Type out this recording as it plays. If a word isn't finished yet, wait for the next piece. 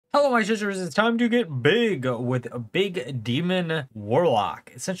Hello my sisters, it's time to get big with a Big Demon Warlock.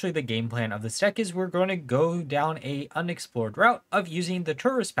 Essentially the game plan of this deck is we're going to go down a unexplored route of using the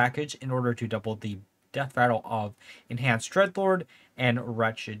tourist package in order to double the death rattle of Enhanced Dreadlord and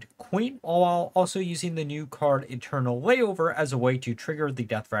Wretched Queen, while also using the new card Eternal Layover as a way to trigger the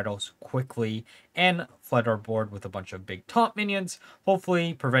death rattles quickly and flood our board with a bunch of big taunt minions,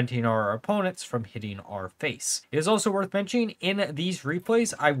 hopefully preventing our opponents from hitting our face. It is also worth mentioning in these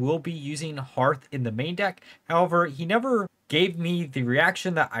replays I will be using Hearth in the main deck. However, he never gave me the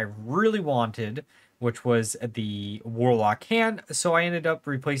reaction that I really wanted, which was the Warlock hand, so I ended up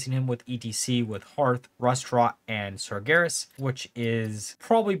replacing him with ETC with Hearth, Rustrot, and Sargeras, which is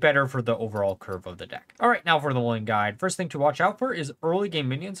probably better for the overall curve of the deck. Alright, now for the rolling guide. First thing to watch out for is early game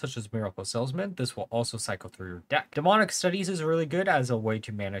minions such as Miracle Salesman. This will also cycle through your deck. Demonic Studies is really good as a way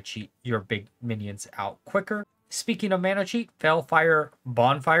to mana cheat your big minions out quicker. Speaking of mana cheat, Failfire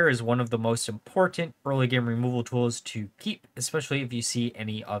Bonfire is one of the most important early game removal tools to keep, especially if you see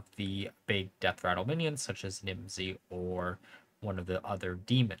any of the big death rattle minions such as Nemsy or one of the other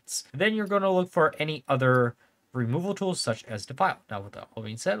demons. Then you're going to look for any other removal tools such as DEFILE. Now with that all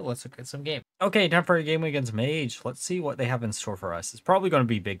being said, let's look at some game. Okay, time for a game against Mage. Let's see what they have in store for us. It's probably going to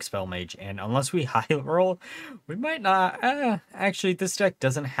be big spell Mage, and unless we high roll, we might not. Actually, this deck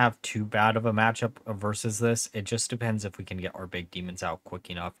doesn't have too bad of a matchup versus this. It just depends if we can get our big demons out quick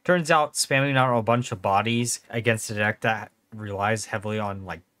enough. Turns out spamming out a bunch of bodies against a deck that relies heavily on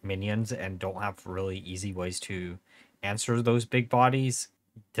like minions and don't have really easy ways to answer those big bodies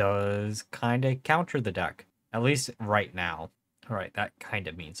does kind of counter the deck. At least right now. All right, that kind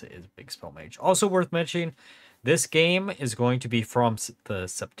of means it is Big Spell Mage. Also worth mentioning, this game is going to be from the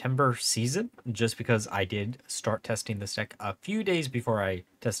September season, just because I did start testing this deck a few days before I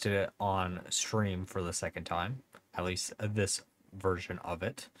tested it on stream for the second time. At least this version of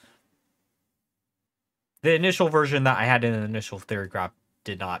it. The initial version that I had in the initial theory graph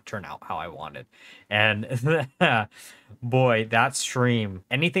did not turn out how I wanted. And boy, that stream,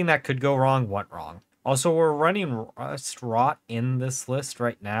 anything that could go wrong went wrong. Also, we're running Rustrot in this list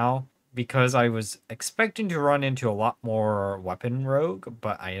right now because I was expecting to run into a lot more weapon rogue,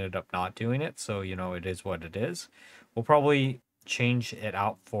 but I ended up not doing it. So, you know, it is what it is. We'll probably change it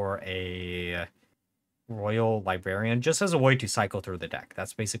out for a Royal Librarian just as a way to cycle through the deck.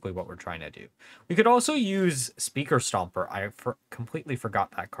 That's basically what we're trying to do. We could also use Speaker Stomper. I completely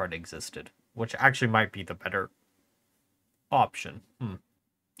forgot that card existed, which actually might be the better option.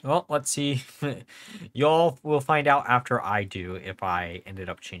 Well, let's see. Y'all will find out after I do if I ended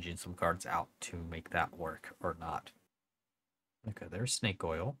up changing some cards out to make that work or not. Okay, there's Snake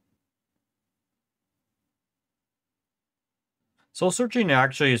Oil. Soul Searching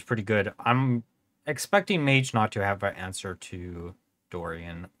actually is pretty good. I'm expecting Mage not to have an answer to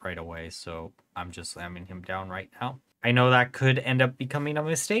Dorian right away, so I'm just slamming him down right now. I know that could end up becoming a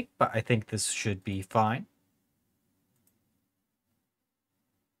mistake, but I think this should be fine.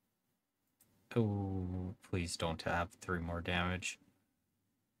 Oh, please don't have 3 more damage.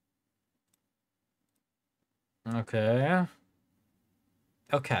 Okay.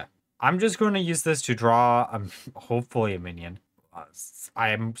 Okay. I'm just going to use this to draw, hopefully, a minion. I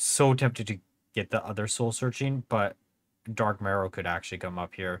am so tempted to get the other Soul Searching, but Darkmarrow could actually come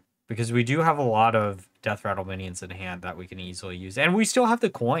up here. Because we do have a lot of Death Rattle minions in hand that we can easily use. And we still have the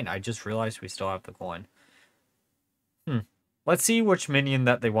coin. I just realized we still have the coin. Let's see which minion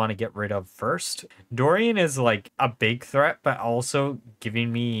that they want to get rid of first. Dorian is like a big threat, but also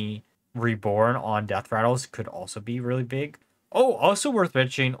giving me Reborn on Death Rattles could also be really big. Oh, also worth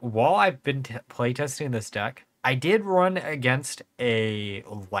mentioning, while I've been playtesting this deck, I did run against a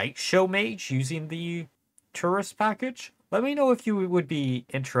Light Show Mage using the Tourist package. Let me know if you would be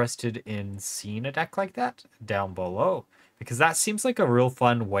interested in seeing a deck like that down below, because that seems like a real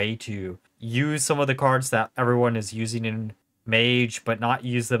fun way to use some of the cards that everyone is using in Mage, but not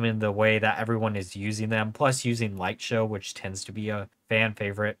use them in the way that everyone is using them, plus using Light Show, which tends to be a fan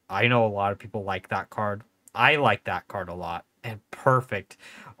favorite. I know a lot of people like that card. I like that card a lot. And perfect.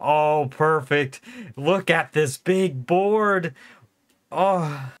 Oh, perfect. Look at this big board.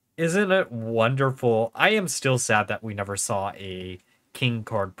 Oh, isn't it wonderful? I am still sad that we never saw a King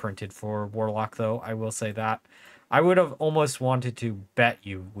card printed for Warlock, though. I will say that. I would have almost wanted to bet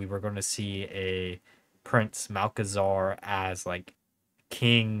you we were going to see a Prince Malchezaar as like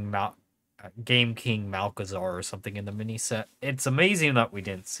Game King Malchezaar or something in the mini set. It's amazing that we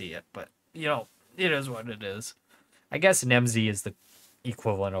didn't see it, but you know, it is what it is. I guess Nemsy is the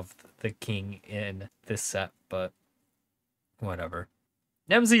equivalent of the king in this set, but whatever.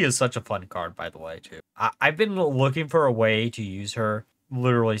 Nemsy is such a fun card, by the way, too. I've been looking for a way to use her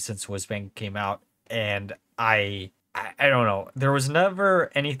literally since Whizbang came out, and I don't know. There was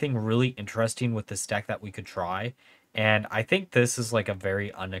never anything really interesting with this deck that we could try, and I think this is like a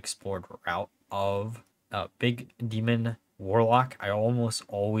very unexplored route of Big Demon Warlock. I almost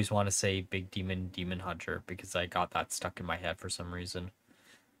always want to say Big Demon Hunter because I got that stuck in my head for some reason.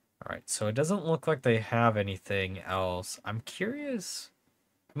 All right, so it doesn't look like they have anything else. I'm curious.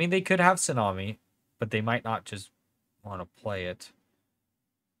 I mean, they could have Tsunami, but they might not just want to play it.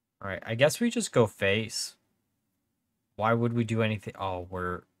 All right, I guess we just go face. Why would we do anything? Oh,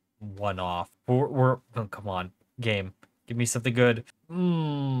 we're one off. Oh, come on, game. Give me something good.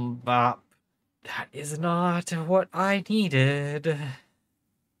 Bop. That is not what I needed.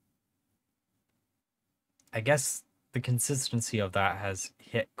 I guess the consistency of that has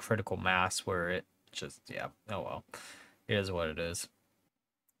hit critical mass where it just, yeah, oh well. It is what it is.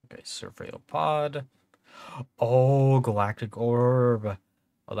 Okay, Surveil Pod. Oh, Galactic Orb.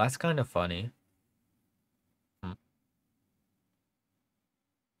 Oh, that's kind of funny.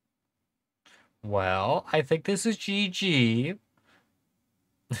 Well, I think this is GG.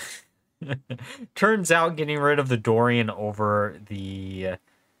 Turns out getting rid of the Dorian over the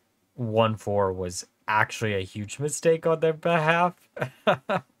 1/4 was actually a huge mistake on their behalf.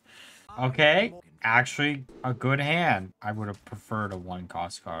 Okay, actually a good hand. I would have preferred a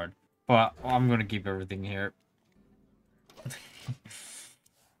 1-cost card, but I'm going to keep everything here.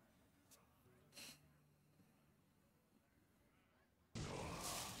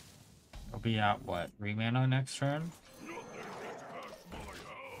 I'll be at what? 3 mana next turn?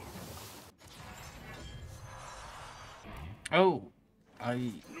 Oh,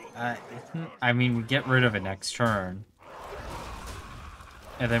 I mean, we get rid of it next turn.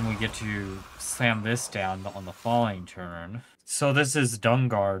 And then we get to slam this down on the following turn. So this is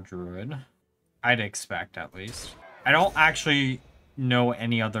Dungar Druid. I'd expect, at least. I don't actually know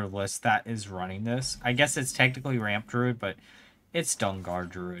any other list that is running this. I guess it's technically Ramp Druid, but it's Dungar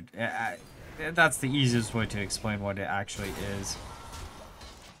Druid. That's the easiest way to explain what it actually is.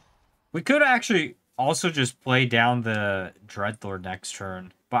 We could actually also just play down the Dreadlord next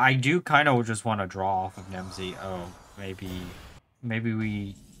turn. But I do kind of just want to draw off of Nemsy. Oh, maybe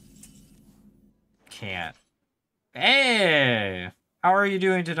we can't. Hey! How are you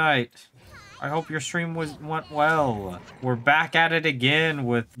doing tonight? I hope your stream went well. We're back at it again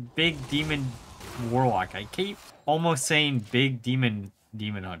with Big Demon Warlock. I keep almost saying Big Demon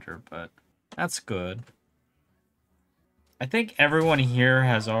Hunter, but that's good. I think everyone here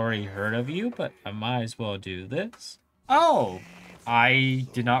has already heard of you, but I might as well do this. Oh! I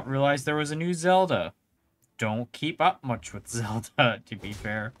did not realize there was a new Zelda. Don't keep up much with Zelda, to be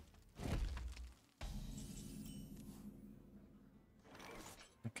fair.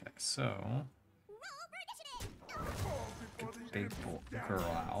 Okay, so... get the big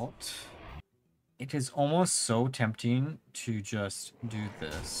girl out. It is almost so tempting to just do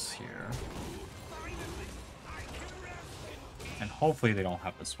this here. And hopefully they don't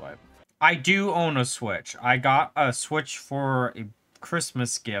have a swipe. I do own a Switch. I got a Switch for a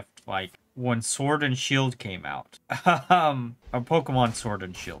Christmas gift, like, when Sword and Shield came out. A Pokemon Sword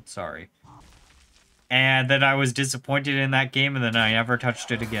and Shield, sorry. And then I was disappointed in that game, and then I never touched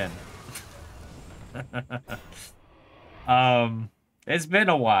it again. It's been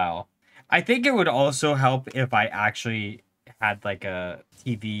a while. I think it would also help if I actually had, like, a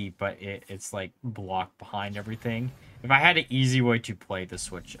TV, but it's, like, blocked behind everything. If I had an easy way to play the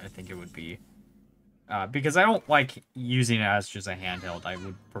Switch, I think it would be... because I don't like using it as just a handheld. I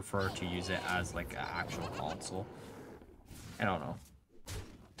would prefer to use it as, like, an actual console. I don't know.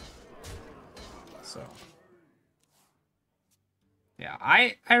 So... yeah,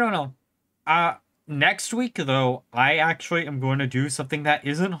 I don't know. Next week, though, I actually am going to do something that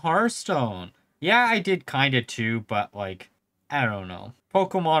isn't Hearthstone. Yeah, I did kind of too, but, like, I don't know.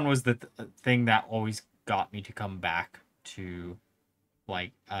 Pokemon was the thing that always got me to come back to,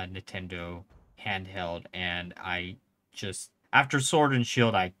 like, a Nintendo handheld, and I just... after Sword and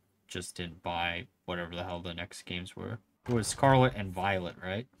Shield, I just didn't buy whatever the hell the next games were. It was Scarlet and Violet,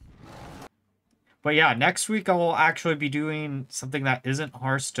 right? But yeah, next week I will actually be doing something that isn't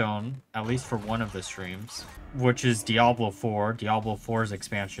Hearthstone, at least for one of the streams, which is Diablo 4. Diablo 4's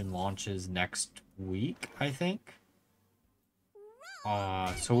expansion launches next week, I think.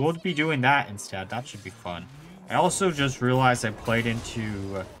 So we'll be doing that instead. That should be fun. I also just realized I played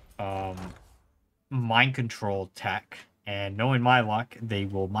into mind control tech, and knowing my luck, they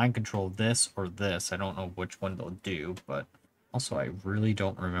will mind control this or this. I don't know which one they'll do, but... also, I really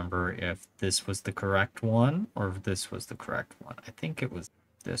don't remember if this was the correct one or if this was the correct one. I think it was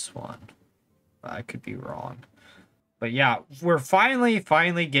this one, but I could be wrong. But yeah, we're finally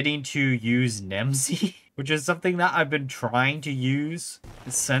getting to use Nemsy, which is something that I've been trying to use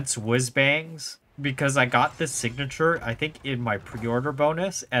since Whizbangs, because I got this signature, I think, in my pre-order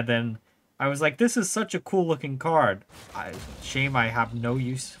bonus, and then I was like, this is such a cool looking card. Shame I have no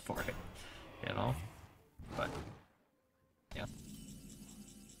use for it, you know? But, yeah.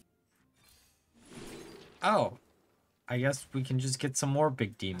 Oh. I guess we can just get some more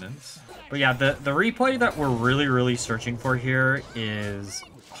big demons. But yeah, the replay that we're really searching for here is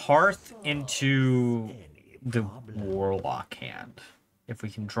Hearth into the Warlock hand. If we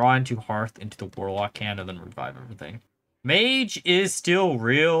can draw into Hearth into the Warlock hand and then revive everything. Mage is still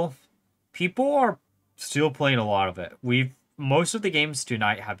real. People are still playing a lot of it. Most of the games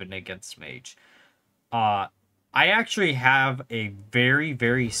tonight have been against Mage. I actually have a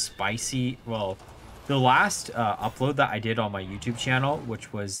very spicy, well, the last upload that I did on my YouTube channel,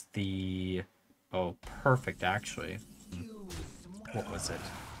 which was the... Oh, perfect, actually. What was it?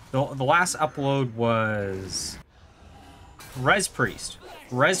 The last upload was... Res Priest.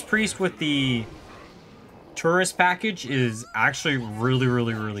 Res Priest with the Tourist package is actually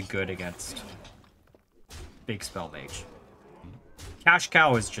really good against Big Spell Mage. Cash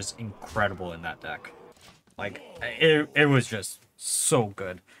Cow is just incredible in that deck. Like, it was just so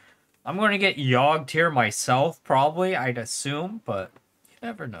good. I'm going to get Yogged here myself, probably, I'd assume, but you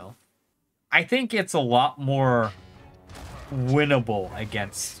never know. I think it's a lot more winnable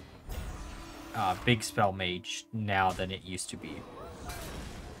against Big Spell Mage now than it used to be.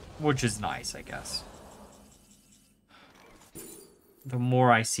 Which is nice, I guess. The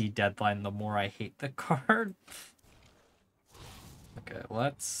more I see Deadline, the more I hate the card. Okay,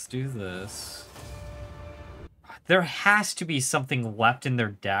 let's do this. There has to be something left in their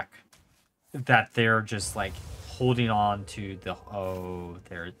deck that they're just like holding on to the... Oh,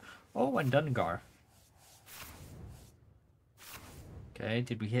 there. Oh, and Dungar. Okay,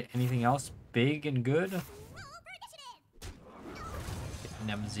 did we hit anything else big and good? Get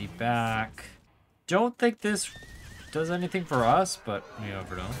Nemsy back. Don't think this does anything for us, but you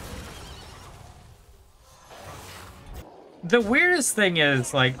never know. The weirdest thing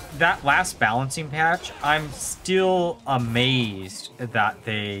is, like, that last balancing patch, I'm still amazed that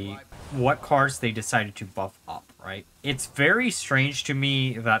what cards they decided to buff up, right? It's very strange to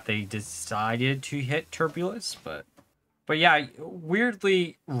me that they decided to hit Turbulence, but yeah,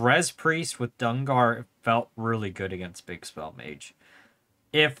 weirdly, Res Priest with Dungar felt really good against Big Spell Mage.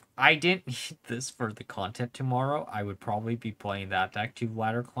 If I didn't need this for the content tomorrow, I would probably be playing that deck to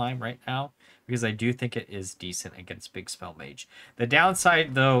Ladder Climb right now, because I do think it is decent against Big Spell Mage. The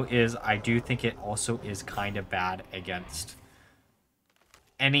downside, though, is I do think it also is kind of bad against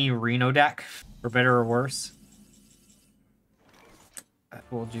any Reno deck, for better or worse.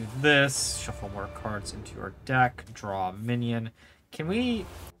 We'll do this, shuffle more cards into our deck, draw a minion. Can we...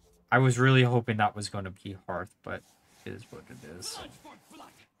 I was really hoping that was going to be Hearth, but it is what it is.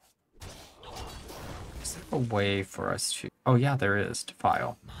 Is there a way for us to... Oh yeah, there is.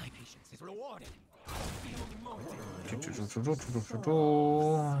 Defile. My patience is rewarded.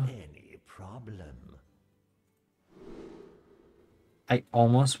 Any problem? I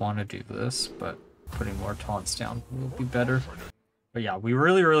almost want to do this, but putting more taunts down will be better. But yeah, we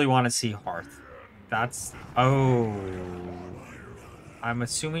really want to see Hearth. That's... Oh. I'm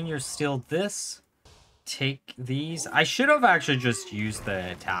assuming you're still this. Take these. I should have actually just used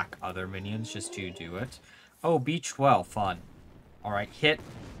the attack other minions just to do it. Oh, Beach Well, fun. Alright, hit.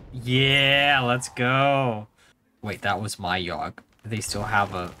 Yeah, let's go. Wait, that was my Yogg. They still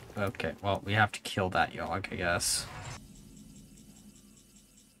have a... Okay, well, we have to kill that Yogg, I guess.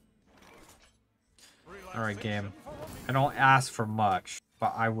 Alright, game. I don't ask for much,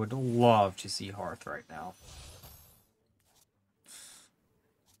 but I would love to see Hearth right now.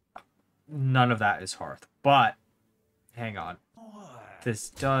 None of that is Hearth, but hang on. This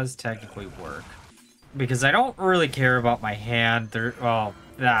does technically work. Because I don't really care about my hand. Well,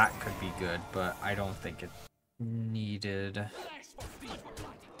 that could be good, but I don't think it's needed.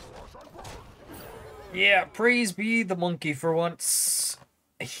 Yeah, praise be the monkey for once.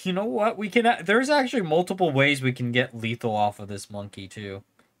 You know what? We can... There's actually multiple ways we can get lethal off of this monkey, too.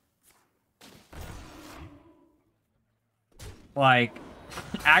 Like,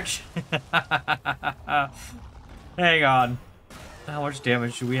 actually... Hang on. How much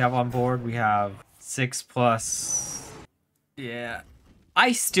damage do we have on board? We have 6+. Yeah.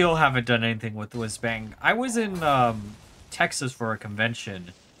 I still haven't done anything with Whizbang. I was in Texas for a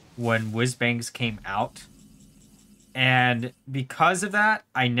convention when Whizbangs came out. And because of that,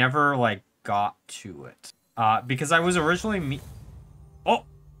 I never, like, got to it. Because I was originally... Oh!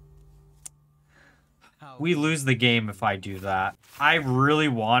 We lose the game if I do that. I really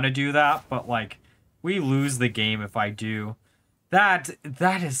want to do that, but like, we lose the game if I do. That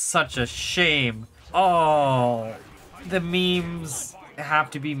is such a shame. Oh, the memes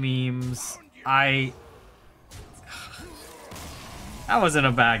have to be memes. That wasn't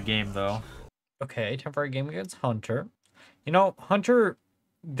a bad game though. Okay, temporary game against Hunter. You know, Hunter,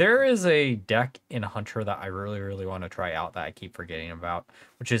 there is a deck in Hunter that I really, really want to try out that I keep forgetting about,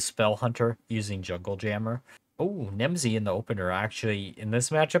 which is Spell Hunter using Jungle Jammer. Oh, Nemsy in the opener actually in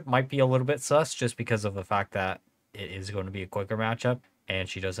this matchup might be a little bit sus just because of the fact that it is going to be a quicker matchup and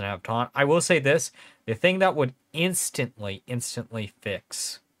she doesn't have taunt. I will say this, the thing that would instantly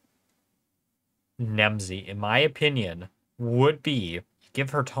fix Nemsy, in my opinion, would be give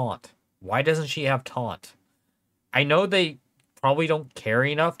her taunt. Why doesn't she have taunt? I know they probably don't care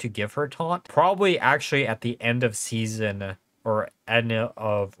enough to give her taunt. Probably actually at the end of season or end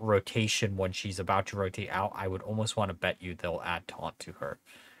of rotation when she's about to rotate out, I would almost want to bet you they'll add taunt to her.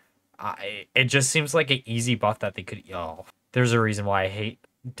 It just seems like an easy buff that they could... Oh, there's a reason why I hate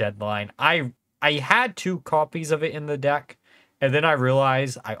Deadline. I had 2 copies of it in the deck, and then I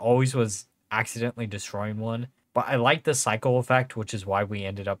realized I always was accidentally destroying one. But I like the cycle effect, which is why we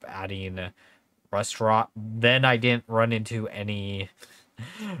ended up adding Rust Rot. Then I didn't run into any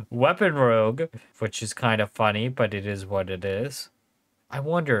Weapon Rogue, which is kind of funny, but it is what it is. I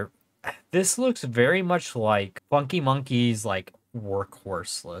wonder, this looks very much like Funky Monkey's like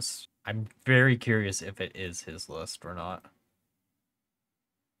workhorse list. I'm very curious if it is his list or not.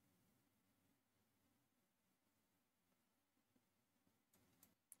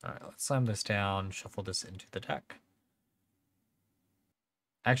 All right, let's slam this down, shuffle this into the deck.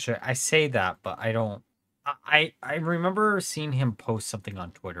 Actually, I say that, but I don't... I remember seeing him post something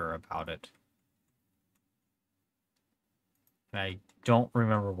on Twitter about it. And I don't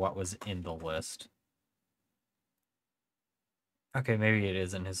remember what was in the list. Okay, maybe it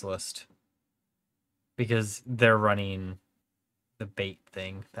is in his list. Because they're running the bait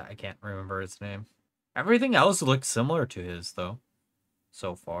thing that I can't remember his name. Everything else looks similar to his, though,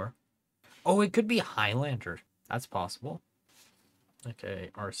 so far. Oh, it could be Highlander. That's possible. Okay,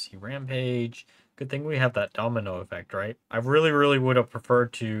 RC Rampage. Good thing we have that domino effect, right? I really, really would have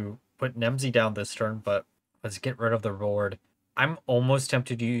preferred to put Nemsy down this turn, but let's get rid of the board. I'm almost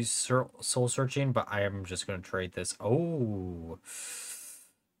tempted to use Soul Searching, but I am just going to trade this. Oh,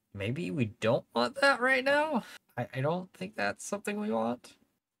 maybe we don't want that right now. I don't think that's something we want.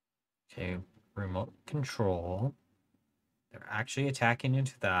 Okay, remote control. They're actually attacking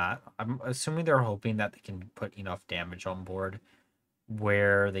into that. I'm assuming they're hoping that they can put enough damage on board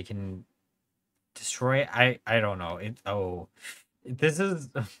where they can destroy. I don't know. This is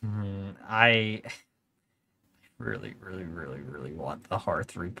I really, really, really, really want the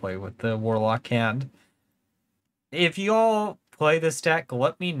Hearth replay with the Warlock hand. If you all play this deck,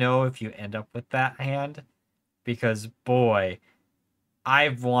 let me know if you end up with that hand, because boy,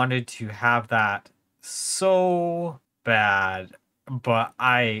 I've wanted to have that so bad, but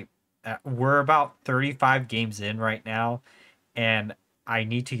we're about 35 games in right now, and I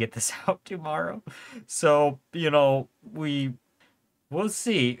need to get this out tomorrow. So, you know, we'll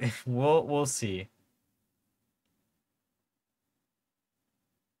see. We'll see.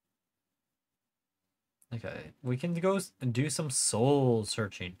 Okay, we can go and do some soul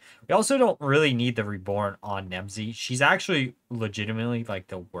searching. We also don't really need the Reborn on Nemsy. She's actually legitimately like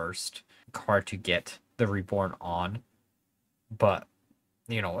the worst card to get the Reborn on. But,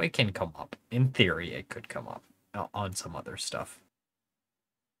 you know, it can come up. In theory, it could come up on some other stuff.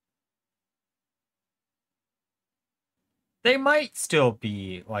 They might still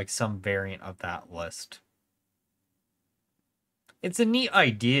be like some variant of that list. It's a neat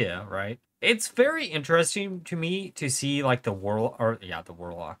idea, right? It's very interesting to me to see like the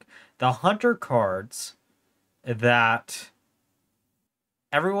Warlock, the Hunter cards that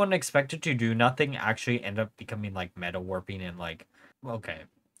everyone expected to do nothing actually end up becoming like meta warping and like, okay,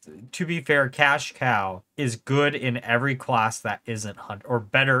 to be fair, Cash Cow is good in every class that isn't Hunter, or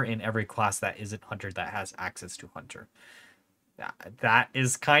better in every class that isn't Hunter that has access to Hunter. That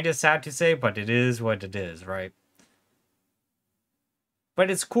is kind of sad to say, but it is what it is, right?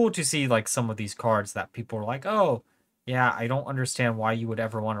 But it's cool to see like some of these cards that people are like, oh, yeah, I don't understand why you would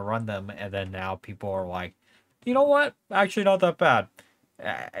ever want to run them. And then now people are like, you know what? Actually, not that bad.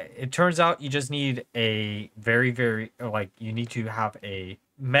 It turns out you just need a you need to have a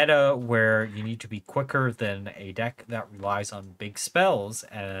meta where you need to be quicker than a deck that relies on big spells.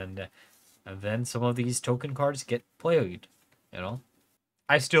 And then some of these token cards get played, you know?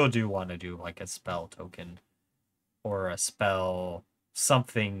 I still do want to do like a spell token or a spell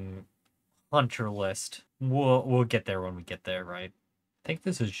something Hunter list. We'll get there when we get there, right? I think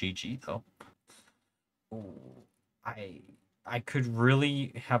this is GG though. Ooh, I could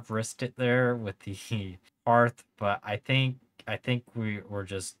really have risked it there with the Hearth, but I think we're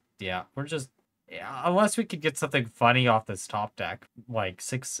just yeah, unless we could get something funny off this top deck, like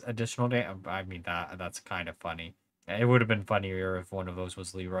 6 additional day. I mean that's kind of funny. It would have been funnier if one of those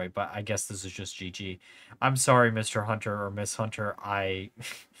was Leroy, but I guess this is just GG. I'm sorry, Mr. Hunter or Miss Hunter. I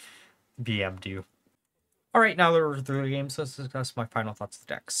BM'd you. All right, now that we're through the games, let's discuss my final thoughts of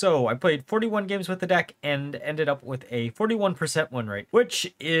the deck. So I played 41 games with the deck and ended up with a 41% win rate,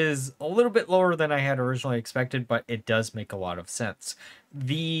 which is a little bit lower than I had originally expected, but it does make a lot of sense.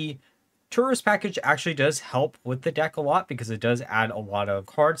 The Tourist package actually does help with the deck a lot because it does add a lot of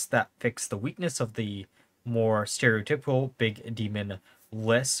cards that fix the weakness of the more stereotypical big demon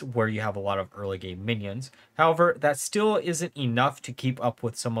lists where you have a lot of early game minions. However, that still isn't enough to keep up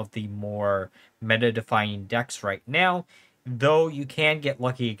with some of the more meta defining decks right now, though you can get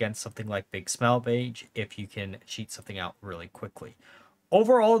lucky against something like Big Smell Mage if you can cheat something out really quickly.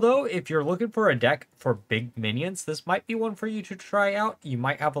 Overall, though, if you're looking for a deck for big minions, this might be one for you to try out. You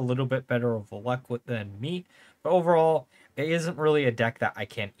might have a little bit better of a luck with than me, but overall, it isn't really a deck that I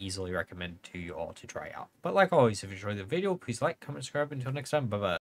can easily recommend to you all to try out. But like always, if you enjoyed the video, please like, comment, subscribe. Until next time, bye-bye.